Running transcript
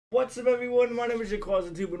What's up everyone, my name is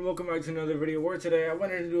YouTube and welcome back to another video where today I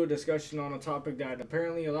wanted to do a discussion on a topic that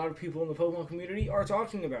apparently a lot of people in the Pokemon community are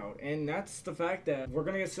talking about, and that's the fact that we're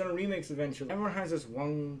gonna get Sinnoh remakes eventually. Everyone has this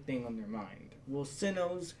one thing on their mind. Will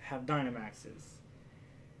Sinnohs have Dynamaxes?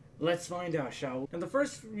 Let's find out, shall we? And the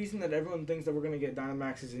first reason that everyone thinks that we're gonna get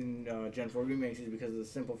Dynamaxes in Gen 4 remakes is because of the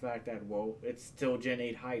simple fact that, well, it's still Gen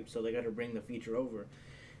 8 hype, so they gotta bring the feature over.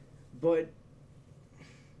 But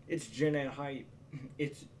it's Gen 8 hype.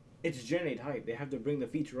 It's Gen 8 hype. They have to bring the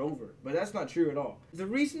feature over. But that's not true at all. The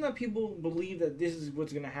reason that people believe that this is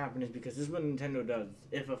what's going to happen is because this is what Nintendo does.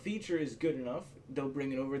 If a feature is good enough, they'll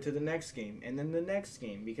bring it over to the next game. And then the next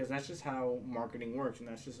game. Because that's just how marketing works. And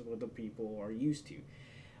that's just what the people are used to.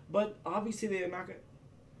 But obviously they're not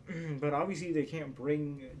going But obviously they can't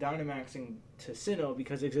bring Dynamaxing to Sinnoh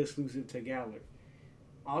because it's exclusive to Galar.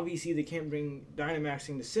 Obviously they can't bring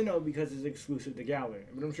Dynamaxing to Sinnoh because it's exclusive to Galar.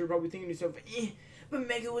 But I'm sure you're probably thinking to yourself, but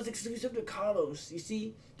Mega was exclusive to Kalos. You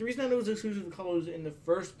see, the reason that it was exclusive to Kalos in the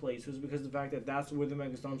first place was because of the fact that that's where the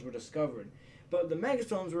Megastones were discovered. But the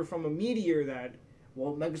Megastones were from a meteor that,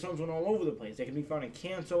 well, Megastones went all over the place. They can be found in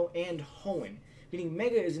Kanto and Hoenn. Meaning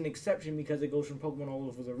Mega is an exception because it goes from Pokemon all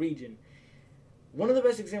over the region. One of the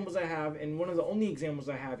best examples I have, and one of the only examples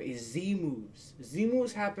I have, is Z-Moves.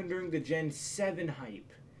 Z-Moves happened during the Gen 7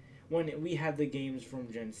 hype, when we had the games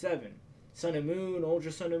from Gen 7. Sun and Moon,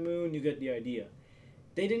 Ultra Sun and Moon, you get the idea.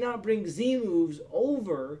 They did not bring Z-Moves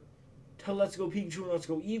over to Let's Go Pikachu and Let's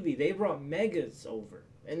Go Eevee. They brought Megas over.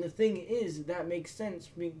 And the thing is, that makes sense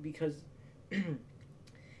because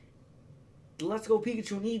Let's Go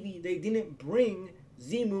Pikachu and Eevee, they didn't bring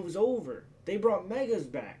Z-Moves over. They brought Megas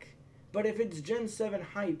back. But if it's Gen 7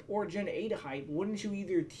 hype or Gen 8 hype, wouldn't you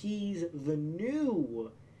either tease the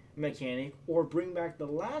new mechanic or bring back the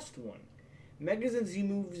last one? Megas and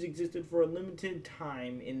Z-Moves existed for a limited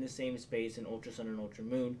time in the same space in Ultra Sun and Ultra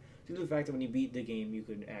Moon, due to the fact that when you beat the game, you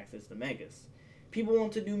could access the Megas. People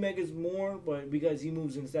want to do Megas more, but we got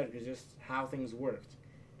Z-Moves instead, because just how things worked.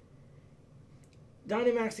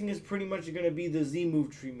 Dynamaxing is pretty much going to be the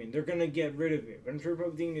Z-Move treatment. They're going to get rid of it. But I'm sure you're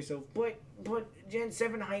probably thinking to yourself, but Gen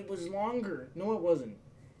 7 hype was longer. No, it wasn't.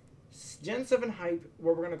 Gen 7 hype,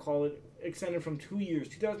 what we're going to call it, extended from 2 years,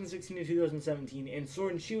 2016 to 2017, and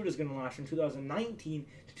Sword and Shield is going to last from 2019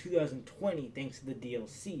 to 2020 thanks to the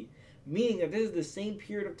DLC. Meaning that this is the same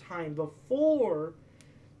period of time before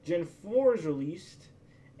Gen 4 is released,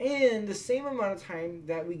 and the same amount of time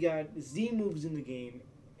that we got Z-Moves in the game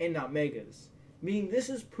and not Megas. Meaning this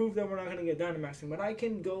is proof that we're not going to get Dynamaxing, but I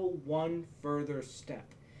can go one further step.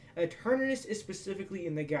 Eternatus is specifically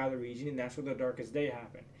in the Galar region, and that's where the Darkest Day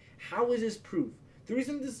happened. How is this proof? The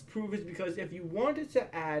reason this is proof is because if you wanted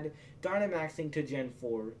to add Dynamaxing to Gen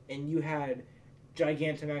 4, and you had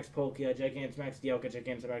Gigantamax Palkia, Gigantamax Dialga,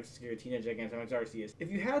 Gigantamax Giratina, Gigantamax Arceus,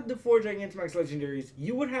 if you had the 4 Gigantamax Legendaries,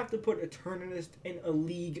 you would have to put Eternatus in a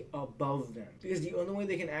league above them. Because the only way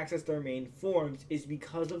they can access their main forms is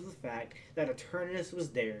because of the fact that Eternatus was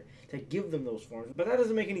there to give them those forms. But that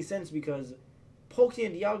doesn't make any sense because Palkia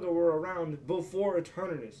and Dialga were around before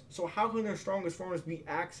Eternatus. So how can their strongest forms be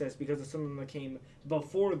accessed because of something that came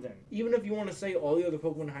before them? Even if you want to say all the other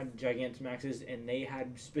Pokemon had Gigantamaxes and they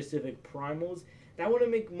had specific Primals, that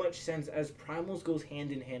wouldn't make much sense as Primals goes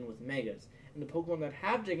hand in hand with Megas. And the Pokemon that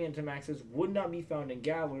have Gigantamaxes would not be found in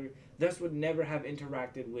Galar, thus would never have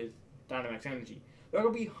interacted with Dynamax Energy. There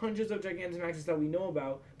will be hundreds of Gigantamaxes that we know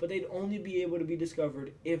about, but they'd only be able to be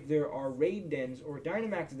discovered if there are raid dens or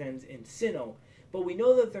Dynamax dens in Sinnoh. But we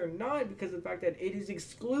know that they're not because of the fact that it is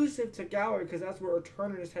exclusive to Galar because that's where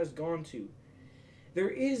Eternatus has gone to. There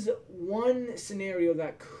is one scenario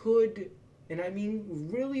that could, and I mean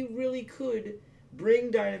really could,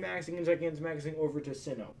 bring Dynamaxing and Gigantamaxing over to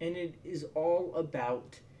Sinnoh. And it is all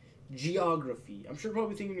about geography. I'm sure you're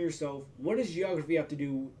probably thinking to yourself, what does geography have to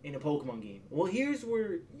do in a Pokemon game? Well, here's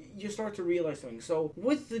where you start to realize something. So,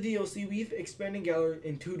 with the DLC, we've expanded Galar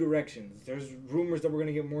in 2 directions. There's rumors that we're going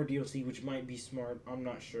to get more DLC, which might be smart, I'm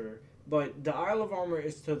not sure. But the Isle of Armor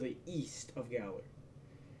is to the east of Galar.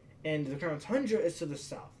 And the Crown Tundra is to the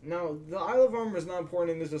south. Now, the Isle of Armor is not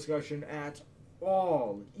important in this discussion at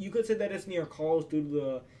all. You could say that it's near Kalos due to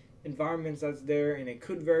the environments that's there, and it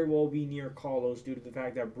could very well be near Kalos due to the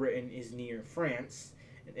fact that Britain is near France,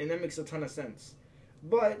 and that makes a ton of sense.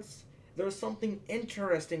 But there's something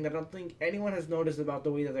interesting that I don't think anyone has noticed about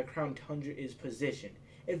the way that the Crown Tundra is positioned.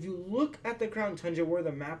 If you look at the Crown Tundra where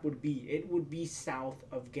the map would be, it would be south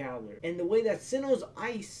of Galar. And the way that Sinnoh's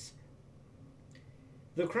ice,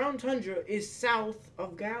 the Crown Tundra is south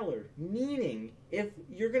of Galar. Meaning, if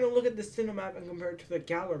you're going to look at the Sinnoh map and compare it to the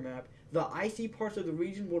Galar map, the icy parts of the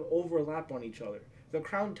region would overlap on each other. The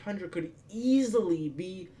Crown Tundra could easily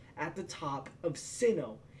be at the top of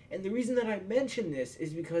Sinnoh. And the reason that I mention this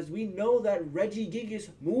is because we know that Regigigas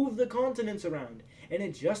moved the continents around. And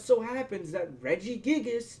it just so happens that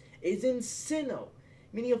Regigigas is in Sinnoh.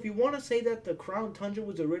 Meaning, if you want to say that the Crown Tundra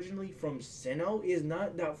was originally from Sinnoh, is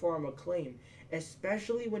not that far of a claim.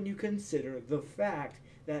 Especially when you consider the fact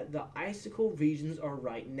that the icicle regions are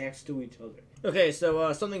right next to each other. Okay,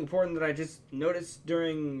 so something important that I just noticed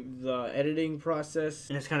during the editing process,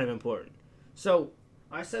 and it's kind of important. So,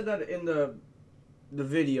 I said that in the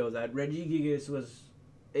video that Regigigas was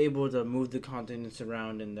able to move the continents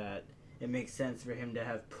around and that it makes sense for him to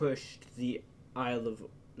have pushed the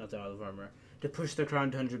not the Isle of Armor, to push the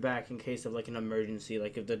Crown Tundra back in case of like an emergency,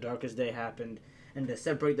 like if the Darkest Day happened, and to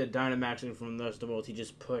separate the Dynamax from the rest of the world, he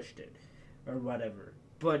just pushed it, or whatever.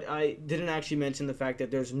 But I didn't actually mention the fact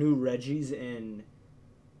that there's new Regis in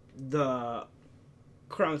the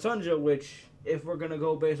Crown Tundra, which, if we're going to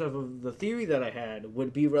go based off of the theory that I had,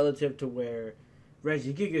 would be relative to where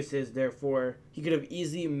Regigigas is. Therefore, he could have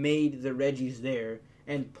easily made the Regis there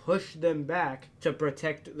and pushed them back to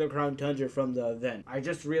protect the Crown Tundra from the event. I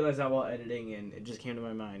just realized that while editing, and it just came to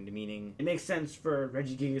my mind, meaning it makes sense for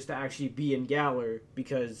Regigigas to actually be in Galar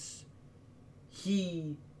because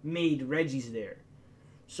he made Regis there.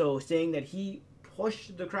 So saying that he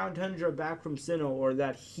pushed the Crown Tundra back from Sinnoh, or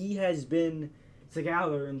that he has been to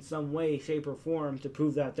Galar in some way, shape, or form to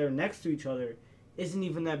prove that they're next to each other, isn't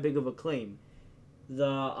even that big of a claim. The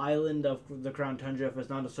island of the Crown Tundra, if it's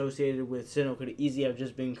not associated with Sinnoh, could easily have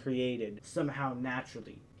just been created somehow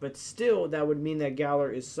naturally. But still, that would mean that Galar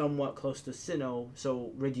is somewhat close to Sinnoh,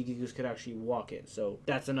 so Regigigas could actually walk it. So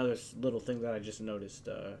that's another little thing that I just noticed.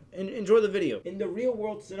 Enjoy the video. In the real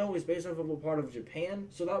world, Sinnoh is based off of a part of Japan,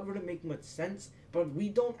 so that wouldn't make much sense. But we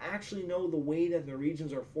don't actually know the way that the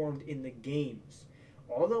regions are formed in the games.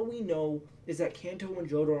 All that we know is that Kanto and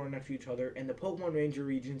Johto are next to each other, and the Pokemon Ranger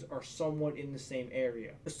regions are somewhat in the same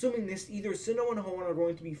area. Assuming this, either Sinnoh and Hoenn are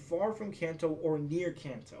going to be far from Kanto or near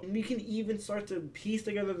Kanto. And we can even start to piece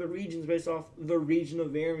together the regions based off the regional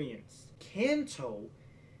variants. Kanto,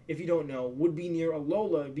 if you don't know, would be near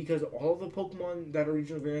Alola because all the Pokemon that are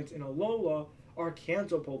regional variants in Alola are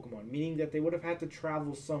Kanto Pokemon, meaning that they would have had to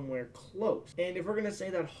travel somewhere close. And if we're going to say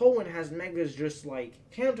that Hoenn has Megas just like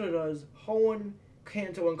Kanto does, Hoenn,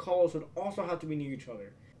 Kanto, and Kalos would also have to be near each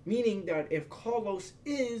other. Meaning that if Kalos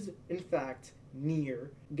is, in fact,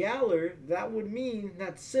 near Galar, that would mean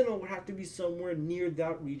that Sinnoh would have to be somewhere near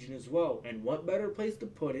that region as well. And what better place to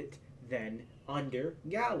put it than under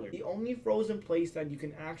Galar? The only frozen place that you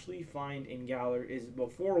can actually find in Galar is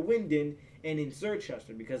before Winden and in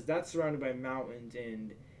Circhester, because that's surrounded by mountains,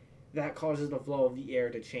 and that causes the flow of the air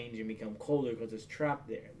to change and become colder because it's trapped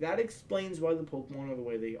there. That explains why the Pokemon are the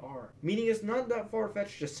way they are. Meaning it's not that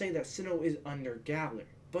far-fetched to say that Sinnoh is under Galar.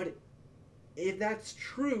 But if that's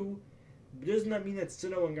true, doesn't that mean that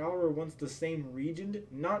Sinnoh and Galar were once the same region?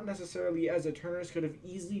 Not necessarily, as Eternus could have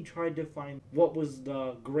easily tried to find what was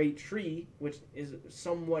the Great Tree, which is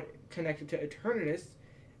somewhat connected to Eternus.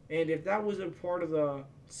 And if that was a part of the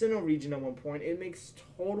Sinnoh region at one point, it makes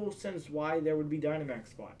total sense why there would be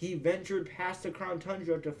Dynamax spots. He ventured past the Crown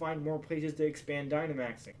Tundra to find more places to expand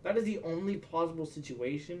Dynamaxing. That is the only plausible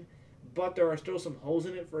situation, but there are still some holes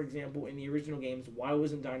in it. For example, in the original games, why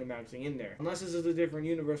wasn't Dynamaxing in there? Unless this is a different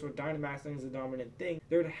universe where Dynamaxing is the dominant thing,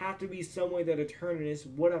 there would have to be some way that Eternus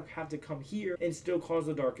would have to come here and still cause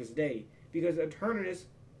the Darkest Day. Because Eternus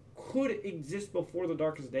could exist before the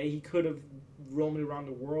Darkest Day. He could have roaming around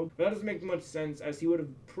the world. But that doesn't make much sense, as he would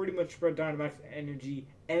have pretty much spread Dynamax energy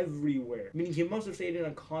everywhere. Meaning he must have stayed in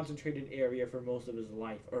a concentrated area for most of his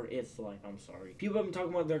life. Or its life, I'm sorry. People have been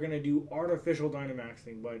talking about they're going to do artificial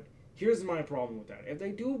Dynamaxing, but here's my problem with that. If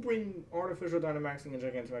they do bring artificial Dynamaxing and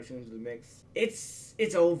Gigantamaxing into the mix,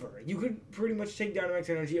 it's over. You could pretty much take Dynamax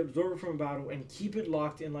energy, absorb it from a battle, and keep it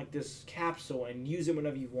locked in like this capsule and use it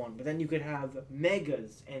whenever you want. But then you could have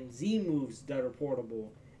Megas and Z-moves that are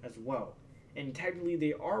portable as well. And technically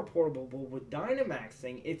they are portable, but with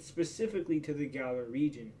Dynamaxing, it's specifically to the Galar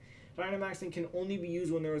region. Dynamaxing can only be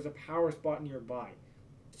used when there is a power spot nearby.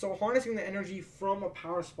 So harnessing the energy from a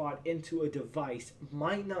power spot into a device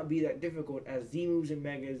might not be that difficult, as Z-moves and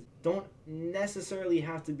Megas don't necessarily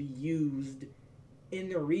have to be used in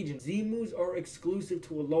their region. Z-moves are exclusive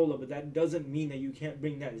to Alola, but that doesn't mean that you can't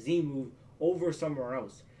bring that Z-move over somewhere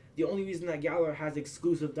else. The only reason that Galar has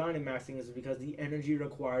exclusive Dynamaxing is because the energy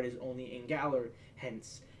required is only in Galar,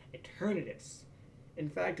 hence Eternatus. In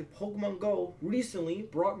fact, Pokemon Go recently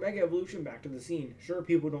brought Mega Evolution back to the scene. Sure,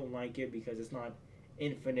 people don't like it because it's not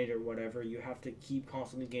infinite or whatever. You have to keep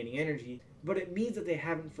constantly gaining energy, but it means that they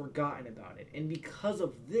haven't forgotten about it. And because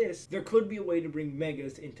of this, there could be a way to bring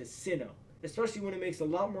Megas into Sinnoh. especially when it makes a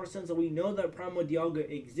lot more sense that we know that Primal Dialga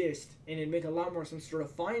exists, and it'd make a lot more sense to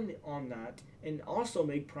refine on that and also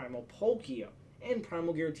make Primal Palkia and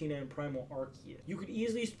Primal Giratina and Primal Arceus. You could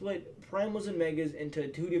easily split Primals and Megas into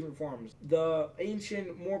two different forms. The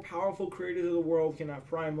ancient, more powerful creators of the world can have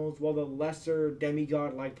Primals, while the lesser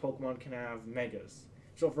demigod-like Pokemon can have Megas.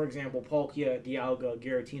 So for example, Palkia, Dialga,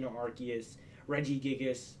 Giratina, Arceus,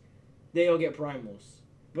 Regigigas, they all get Primals.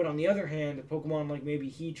 But on the other hand, Pokemon like maybe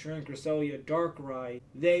Heatran, Cresselia, Darkrai,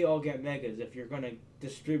 they all get Megas if you're going to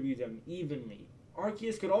distribute them evenly.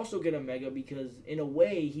 Arceus could also get a Mega because, in a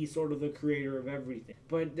way, he's sort of the creator of everything.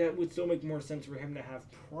 But that would still make more sense for him to have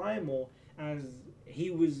Primal, as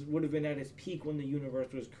he would have been at his peak when the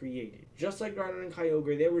universe was created. Just like Gardevoir and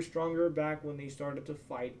Kyogre, they were stronger back when they started to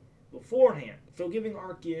fight beforehand. So giving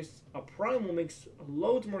Arceus a Primal makes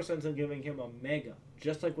loads more sense than giving him a Mega,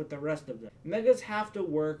 just like with the rest of them. Megas have to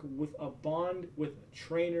work with a bond with a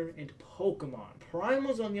trainer and Pokemon.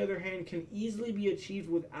 Primals, on the other hand, can easily be achieved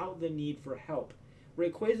without the need for help.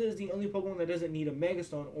 Rayquaza is the only Pokemon that doesn't need a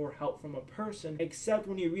Megastone or help from a person, except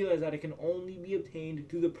when you realize that it can only be obtained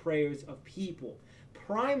through the prayers of people.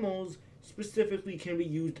 Primals specifically can be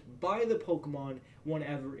used by the Pokemon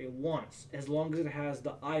whenever it wants, as long as it has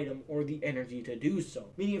the item or the energy to do so.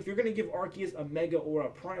 Meaning if you're going to give Arceus a Mega or a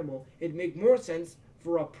Primal, it'd make more sense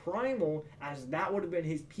for a Primal, as that would have been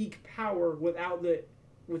his peak power without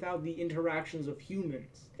the interactions of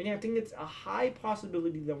humans. And I think it's a high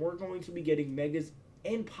possibility that we're going to be getting Megas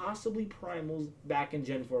and possibly Primals back in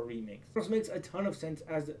Gen 4 remakes. This makes a ton of sense,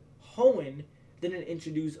 as Hoenn didn't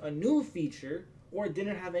introduce a new feature or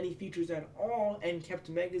didn't have any features at all and kept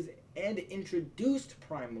Megas and introduced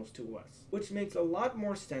Primals to us, which makes a lot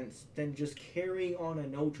more sense than just carrying on a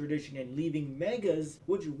no tradition and leaving Megas,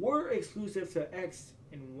 which were exclusive to X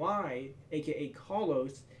and Y, aka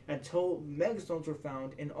Kalos, until Megastones were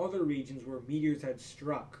found in other regions where meteors had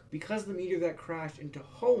struck. Because the meteor that crashed into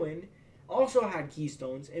Hoenn also had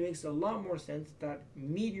keystones, it makes a lot more sense that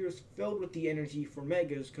meteors filled with the energy for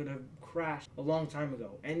Megas could have crashed a long time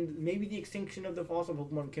ago. And maybe the extinction of the fossil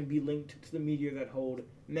Pokemon can be linked to the meteor that hold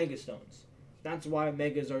Megastones. That's why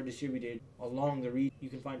Megas are distributed along the region. You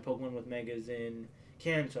can find Pokemon with Megas in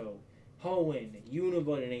Kanto, Hoenn,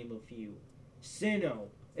 Unova to name a few, Sinnoh.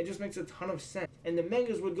 It just makes a ton of sense. And the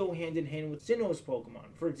Megas would go hand in hand with Sinnoh's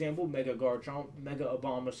Pokemon. For example, Mega Garchomp, Mega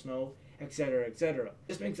Abomasnow, etc., etc.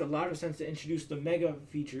 This makes a lot of sense to introduce the Mega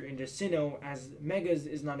feature into Sinnoh, as Megas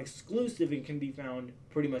is not exclusive and can be found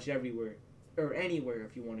pretty much everywhere. Or anywhere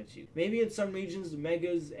if you wanted to. Maybe in some regions the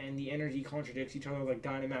Megas and the energy contradicts each other, like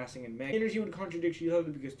Dynamaxing and Mega. Energy would contradict each other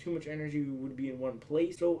because too much energy would be in one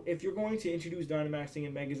place. So if you're going to introduce Dynamaxing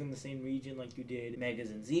and Megas in the same region like you did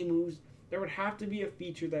Megas and Z-moves, there would have to be a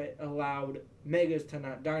feature that allowed Megas to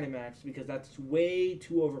not Dynamax, because that's way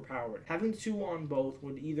too overpowered. Having two on both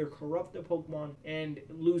would either corrupt the Pokemon and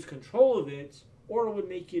lose control of it, or it would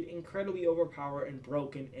make it incredibly overpowered and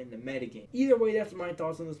broken in the metagame. Either way, that's my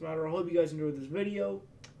thoughts on this matter. I hope you guys enjoyed this video.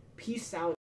 Peace out.